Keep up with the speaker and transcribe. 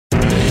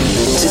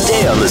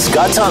today on The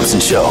Scott Thompson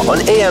Show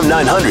on AM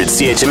 900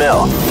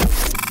 CHML.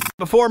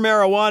 Before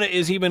marijuana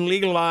is even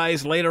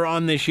legalized later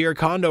on this year,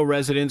 condo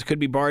residents could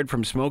be barred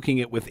from smoking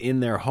it within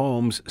their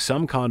homes.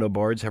 Some condo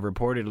boards have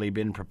reportedly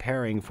been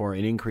preparing for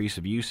an increase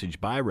of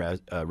usage by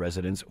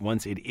residents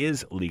once it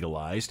is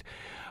legalized.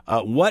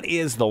 What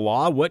is the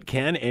law? What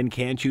can and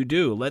can't you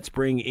do? Let's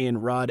bring in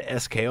Rod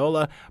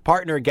Escaola,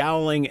 partner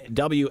Gowling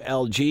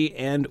WLG,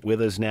 and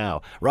with us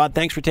now. Rod,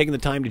 thanks for taking the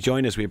time to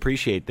join us. We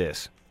appreciate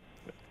this.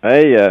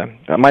 Hey,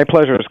 my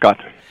pleasure, Scott.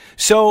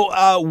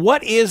 So,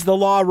 what is the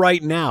law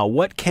right now?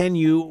 What can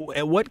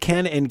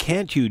and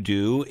can't you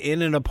do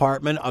in an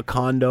apartment, a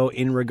condo,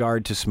 in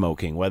regard to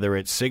smoking, whether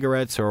it's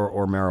cigarettes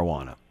or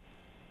marijuana?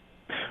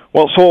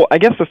 Well, so I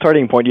guess the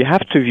starting point, you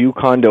have to view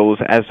condos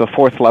as the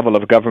fourth level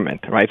of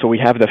government, right? So we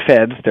have the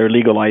feds, they're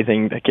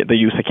legalizing the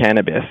use of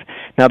cannabis.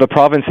 Now the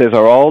provinces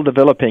are all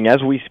developing,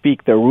 as we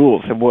speak, their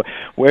rules.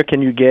 Where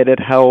can you get it?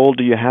 How old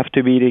do you have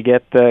to be to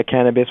get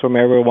cannabis or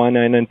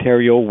marijuana in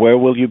Ontario? Where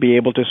will you be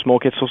able to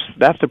smoke it? So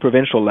that's the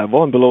provincial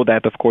level, and below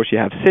that, of course, you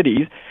have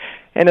cities.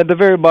 And at the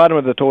very bottom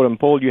of the totem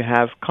pole, you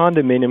have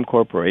condominium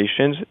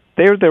corporations.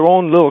 They're their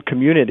own little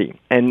community.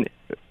 And,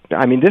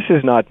 I mean, this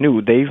is not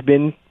new. They've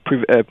been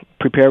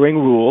preparing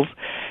rules,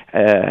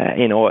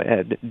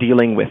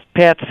 dealing with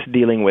pets,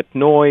 dealing with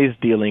noise,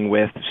 dealing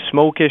with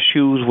smoke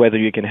issues, whether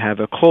you can have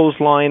a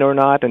clothesline or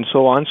not, and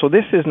so on. So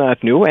this is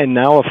not new. And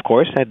now, of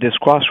course, at this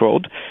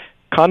crossroad,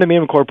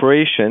 condominium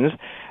corporations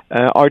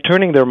are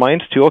turning their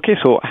minds to, okay,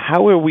 so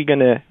how are we going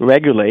to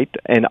regulate,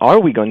 and are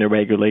we going to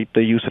regulate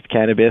the use of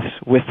cannabis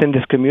within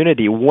this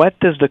community? What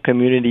does the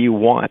community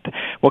want?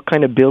 What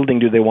kind of building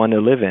do they want to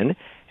live in?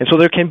 And so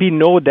there can be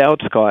no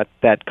doubt, Scott,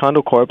 that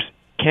condo corps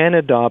can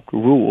adopt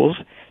rules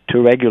to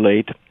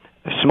regulate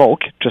smoke,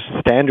 just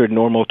standard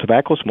normal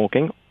tobacco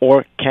smoking,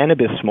 or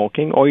cannabis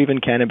smoking, or even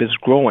cannabis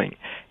growing.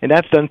 And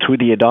that's done through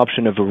the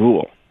adoption of a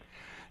rule.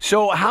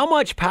 So how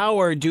much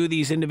power do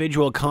these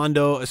individual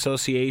condo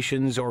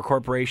associations or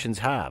corporations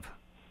have?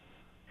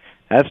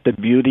 That's the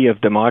beauty of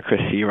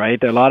democracy,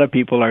 right? A lot of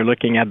people are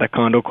looking at the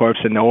condo corps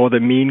and the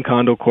mean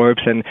condo corps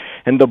and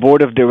the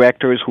board of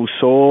directors whose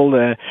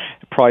sole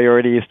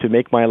priority is to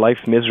make my life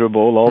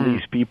miserable, all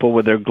these people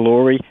with their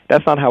glory.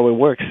 That's not how it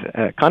works.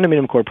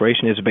 Condominium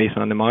corporation is based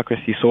on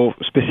democracy. So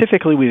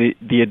specifically with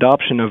the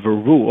adoption of a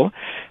rule,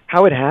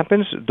 how it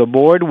happens, the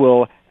board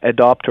will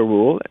adopt a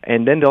rule,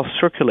 and then they'll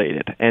circulate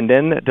it, and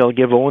then they'll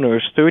give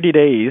owners 30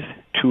 days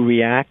to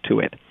react to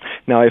it.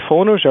 Now, if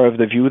owners are of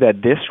the view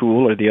that this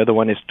rule or the other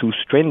one is too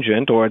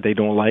stringent or they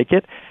don't like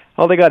it,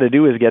 all they got to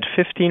do is get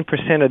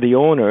 15% of the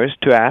owners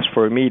to ask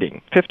for a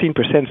meeting.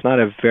 15% is not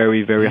a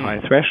very, very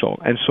high threshold.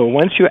 And so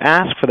once you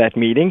ask for that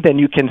meeting, then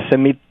you can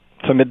submit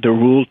the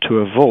rule to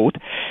a vote.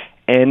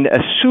 And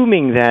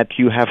assuming that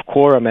you have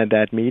quorum at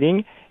that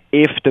meeting,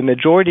 if the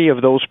majority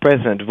of those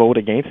present vote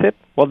against it,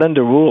 well, then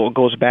the rule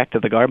goes back to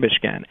the garbage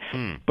can.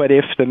 But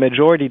if the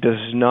majority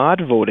does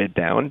not vote it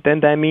down, then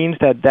that means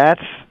that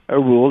that's a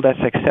rule that's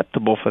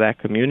acceptable for that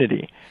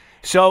community.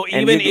 So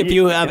even if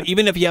you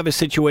have a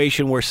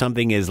situation where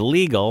something is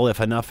legal, if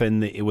enough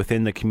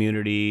within the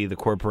community, the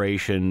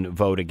corporation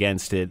vote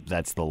against it,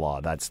 that's the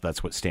law.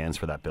 That's what stands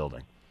for that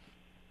building.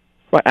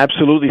 Right,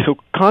 absolutely. So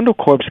condo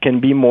corps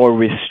can be more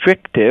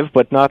restrictive,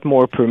 but not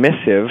more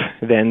permissive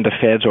than the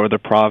feds or the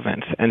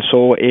province. And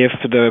so if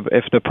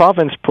the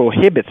province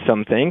prohibits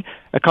something,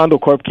 a condo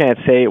corp can't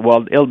say,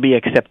 well, it'll be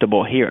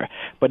acceptable here.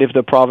 But if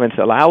the province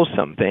allows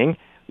something,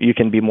 you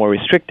can be more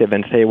restrictive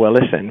and say, well,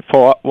 listen,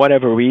 for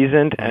whatever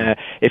reason,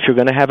 if you're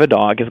going to have a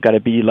dog, it's got to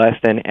be less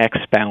than X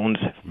pounds.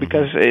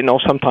 Because,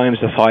 sometimes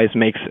the size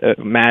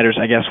matters,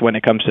 I guess, when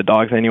it comes to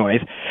dogs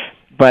anyways.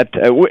 But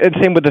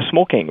same with the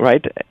smoking,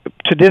 right?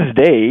 To this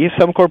day,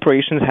 some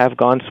corporations have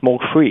gone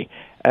smoke-free,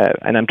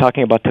 and I'm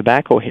talking about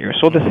tobacco here.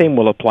 So the same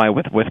will apply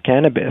with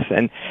cannabis.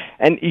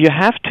 And you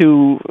have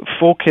to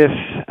focus,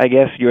 I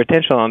guess, your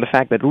attention on the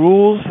fact that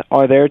rules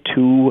are there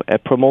to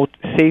promote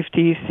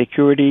safety,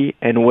 security,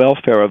 and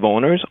welfare of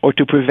owners, or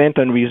to prevent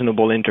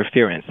unreasonable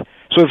interference.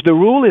 So if the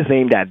rule is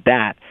aimed at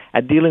that,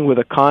 at dealing with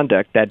a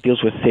conduct that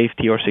deals with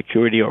safety or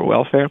security or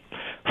welfare,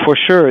 for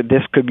sure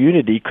this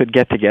community could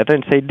get together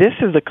and say, this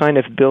is the kind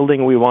of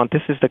building we want,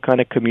 this is the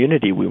kind of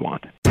community we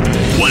want.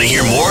 Want to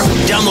hear more?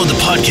 Download the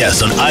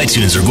podcast on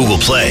iTunes or Google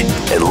Play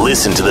and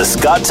listen to The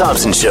Scott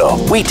Thompson Show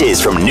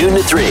weekdays from noon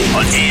to 3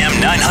 on AM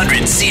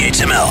 900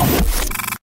 CHML.